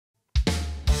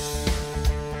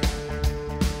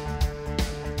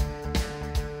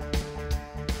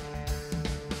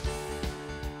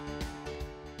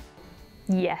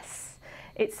Yes,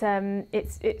 it's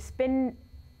been,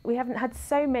 we haven't had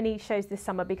so many shows this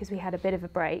summer because we had a bit of a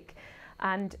break,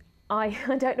 and I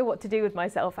don't know what to do with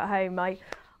myself at home. I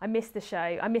miss the show.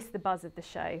 I miss the buzz of the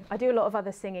show. I do a lot of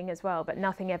other singing as well, but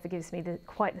nothing ever gives me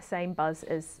quite the same buzz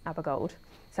as Abba Gold.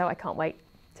 So I can't wait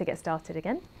to get started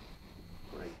again.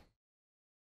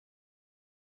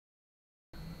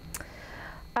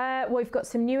 Well, we've got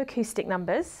some new acoustic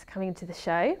numbers coming into the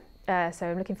show, so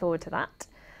I'm looking forward to that.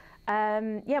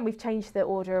 Yeah, and we've changed the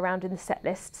order around in the set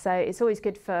list, so it's always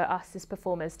good for us as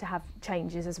performers to have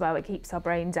changes as well. It keeps our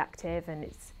brains active and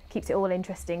it keeps it all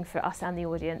interesting for us and the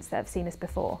audience that have seen us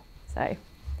before. So.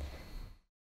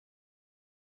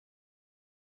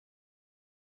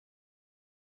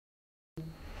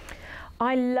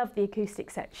 I love the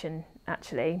acoustic section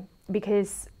actually,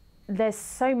 because there's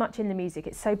so much in the music.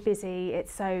 It's so busy,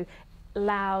 it's so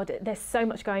loud, there's so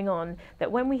much going on that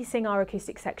when we sing our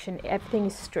acoustic section, everything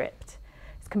is stripped.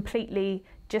 It's completely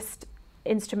just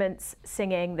instruments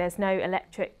singing. There's no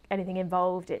electric anything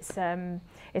involved. It's a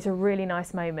really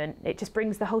nice moment. It just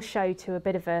brings the whole show to a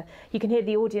bit of a, you can hear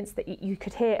the audience, that you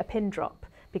could hear a pin drop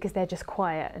because they're just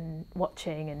quiet and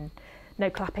watching and no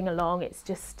clapping along. It's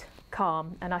just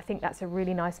calm, and I think that's a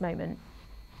really nice moment.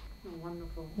 Oh,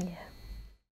 wonderful. Yeah.